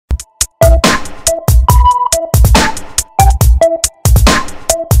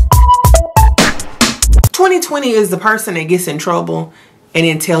2020 is the person that gets in trouble and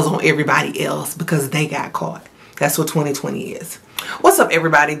then tells on everybody else because they got caught. That's what 2020 is. What's up,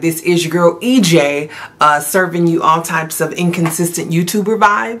 everybody? This is your girl EJ, serving you all types of inconsistent YouTuber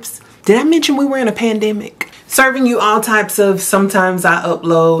vibes. Did I mention we were in a pandemic? Serving you all types of sometimes I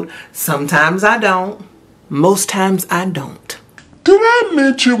upload, sometimes I don't, most times I don't. Did I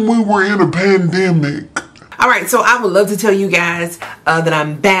mention we were in a pandemic? Alright, so I would love to tell you guys that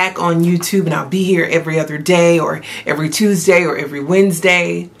I'm back on YouTube and I'll be here every other day or every Tuesday or every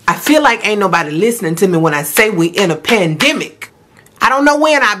Wednesday. I feel like ain't nobody listening to me when I say we in a pandemic. I don't know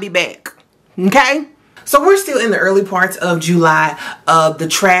when I'll be back. Okay? So we're still in the early parts of July of the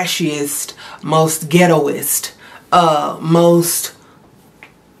trashiest, most ghettoist, most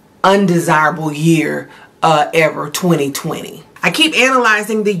undesirable year ever, 2020. I keep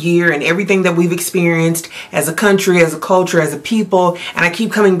analyzing the year and everything that we've experienced as a country, as a culture, as a people, and I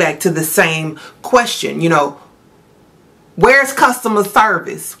keep coming back to the same question, you know, where's customer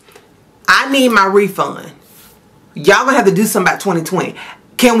service? I need my refund. Y'all gonna have to do something about 2020.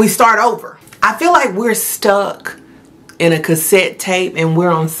 Can we start over? I feel like we're stuck in a cassette tape and we're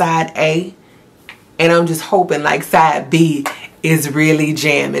on side A, and I'm just hoping like side B is really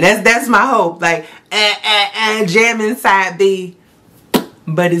jamming. That's my hope. Like jamming side B,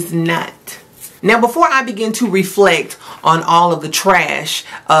 but it's not. Now, before I begin to reflect on all of the trash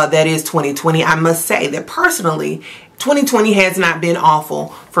that is 2020, I must say that personally, 2020 has not been awful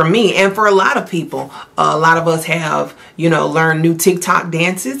for me and for a lot of people. A lot of us have, you know, learned new TikTok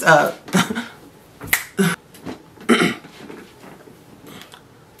dances.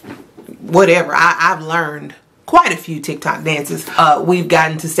 Whatever. I've learned quite a few TikTok dances. We've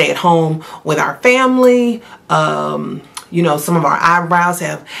gotten to stay at home with our family. You know, some of our eyebrows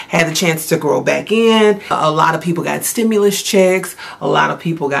have had the chance to grow back in. A lot of people got stimulus checks. A lot of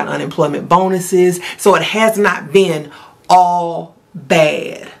people got unemployment bonuses. So it has not been all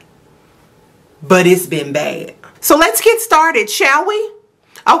bad, but it's been bad. So let's get started, shall we?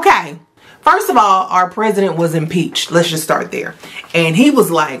 Okay. First of all, our president was impeached. Let's just start there. And he was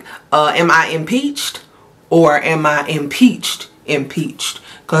like, am I impeached? Or am I impeached? Impeached.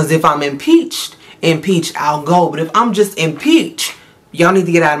 Because if I'm impeached, I'll go. But if I'm just impeached, y'all need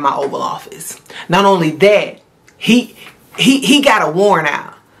to get out of my Oval Office. Not only that, he got a warrant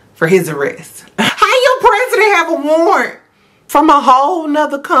out for his arrest. How your president have a warrant from a whole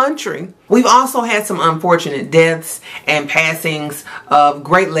nother country? We've also had some unfortunate deaths and passings of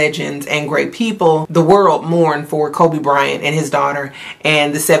great legends and great people. The world mourned for Kobe Bryant and his daughter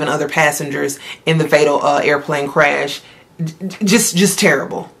and the 7 other passengers in the fatal airplane crash. Just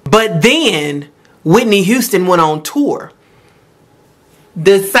terrible. But then Whitney Houston went on tour.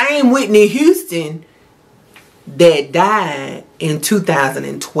 The same Whitney Houston that died in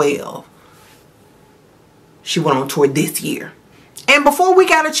 2012. She went on tour this year. And before we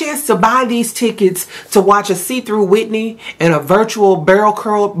got a chance to buy these tickets to watch a see-through Whitney and a virtual barrel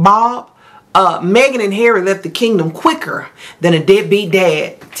curl Bob, Meghan and Harry left the kingdom quicker than a deadbeat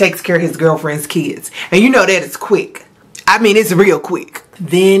dad takes care of his girlfriend's kids. And you know that it's quick. I mean, it's real quick.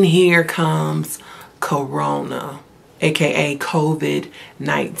 Then here comes Corona, aka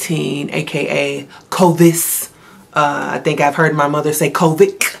COVID-19, aka Covis. I think I've heard my mother say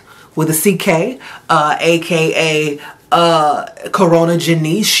COVID with a CK, aka Corona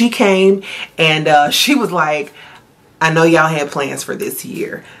Janice. She came and she was like, I know y'all had plans for this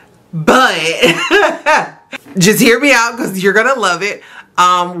year, but just hear me out because you're gonna love it.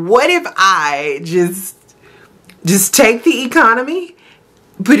 What if I just take the economy,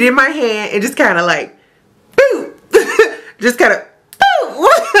 put it in my hand, and just kind of like, boo, just kind of, boo.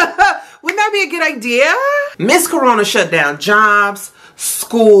 Wouldn't that be a good idea? Miss Corona shut down jobs,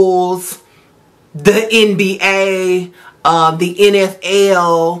 schools, the NBA, the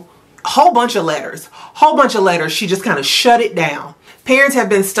NFL, whole bunch of letters. She just kind of shut it down. Parents have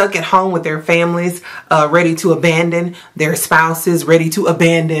been stuck at home with their families, ready to abandon their spouses, ready to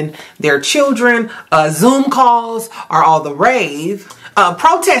abandon their children. Zoom calls are all the rave.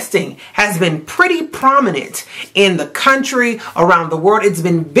 Protesting has been pretty prominent in the country, around the world. It's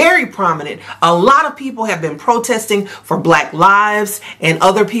been very prominent. A lot of people have been protesting for Black lives, and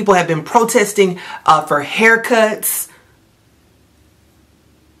other people have been protesting for haircuts.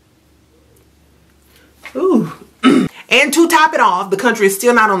 Ooh. And to top it off, the country is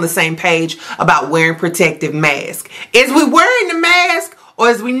still not on the same page about wearing protective masks. Is we wearing the mask or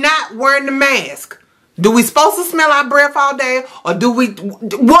is we not wearing the mask? Do we supposed to smell our breath all day or do we,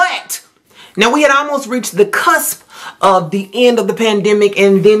 what? Now we had almost reached the cusp of the end of the pandemic,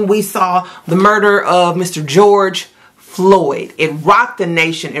 and then we saw the murder of Mr. George Floyd. It rocked the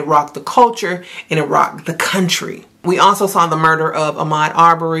nation, it rocked the culture, and it rocked the country. We also saw the murder of Ahmaud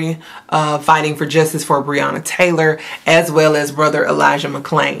Arbery, fighting for justice for Breonna Taylor, as well as brother Elijah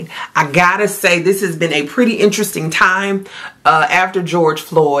McClain. I gotta say, this has been a pretty interesting time after George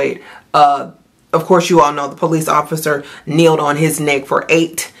Floyd. Of course, you all know the police officer kneeled on his neck for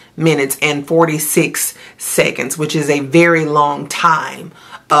 8 minutes and 46 seconds, which is a very long time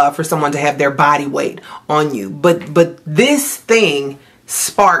for someone to have their body weight on you. But this thing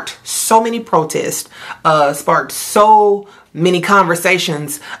sparked so many protests, sparked so many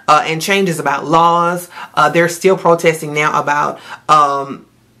conversations and changes about laws. They're still protesting now about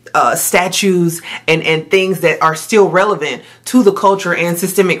statues and things that are still relevant to the culture and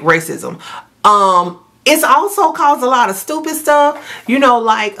systemic racism. It's also caused a lot of stupid stuff, you know,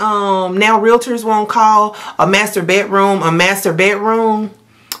 like now realtors won't call a master bedroom a master bedroom.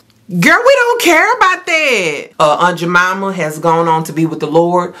 Girl, we don't care about that. Aunt Jemima has gone on to be with the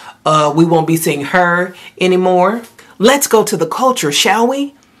Lord. We won't be seeing her anymore. Let's go to the culture, shall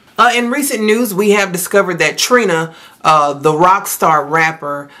we? In recent news, we have discovered that Trina, the rock star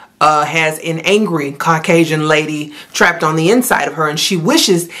rapper, has an angry Caucasian lady trapped on the inside of her, and she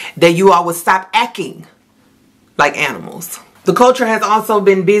wishes that you all would stop acting like animals. The culture has also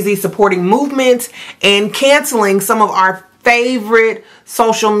been busy supporting movements and canceling some of our favorite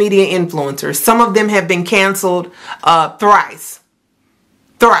social media influencers. Some of them have been canceled thrice.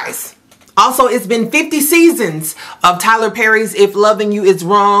 Also, it's been 50 seasons of Tyler Perry's If Loving You Is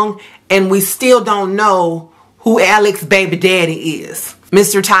Wrong, and we still don't know who Alex's baby daddy is.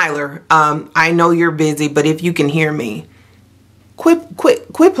 Mr. Tyler, I know you're busy, but if you can hear me, quit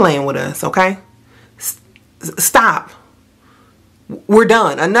playing with us, okay? Stop. We're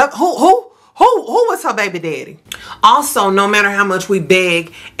done. Enough. Who was her baby daddy? Also, no matter how much we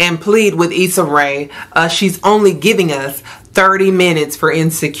beg and plead with Issa Rae, she's only giving us 30 minutes for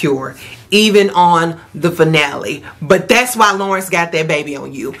Insecure, even on the finale. But that's why Lawrence got that baby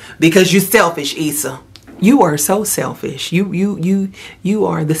on you, because you're selfish, Issa. You are so selfish. You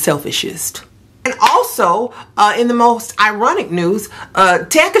are the selfishest. And also, in the most ironic news,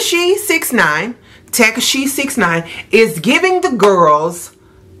 Tekashi 6ix9ine is giving the girls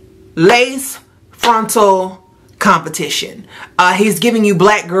lace frontal competition. He's giving you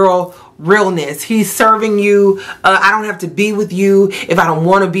black girl realness. He's serving you, I don't have to be with you if I don't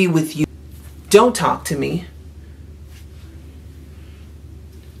want to be with you. Don't talk to me.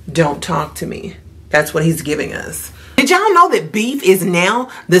 Don't talk to me. That's what he's giving us. Did y'all know that beef is now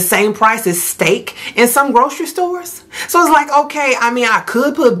the same price as steak in some grocery stores? So it's like, okay, I mean, I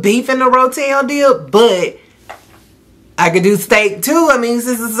could put beef in the Rotel deal, but I could do steak too. I mean,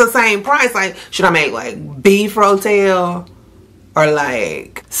 this is the same price. Like, should I make like beef Rotel or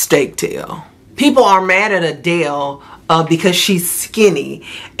like steak tail? People are mad at Adele because she's skinny,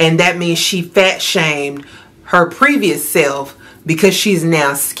 and that means she fat shamed her previous self because she's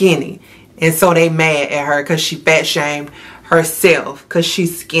now skinny. And so they mad at her because she fat shamed herself because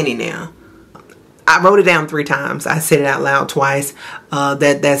she's skinny now. I wrote it down 3 times. I said it out loud twice.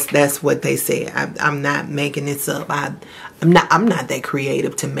 That's what they said. I'm not making this up. I'm not that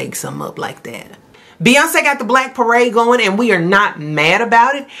creative to make something up like that. Beyonce got the Black Parade going, and we are not mad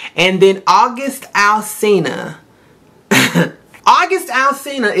about it. And then August Alsina. August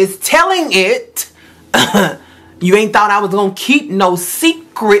Alsina is telling it. You ain't thought I was gonna keep no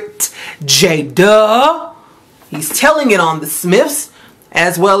secret, Jada. He's telling it on the Smiths,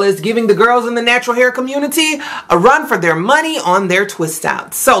 as well as giving the girls in the natural hair community a run for their money on their twist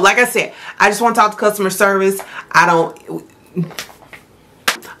outs. So, like I said, I just want to talk to customer service.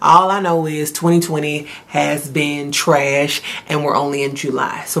 All I know is 2020 has been trash, and we're only in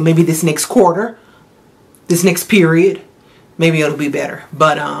July. So maybe this next quarter, this next period, maybe it'll be better.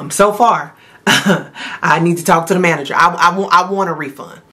 But so far, I need to talk to the manager. I want a refund.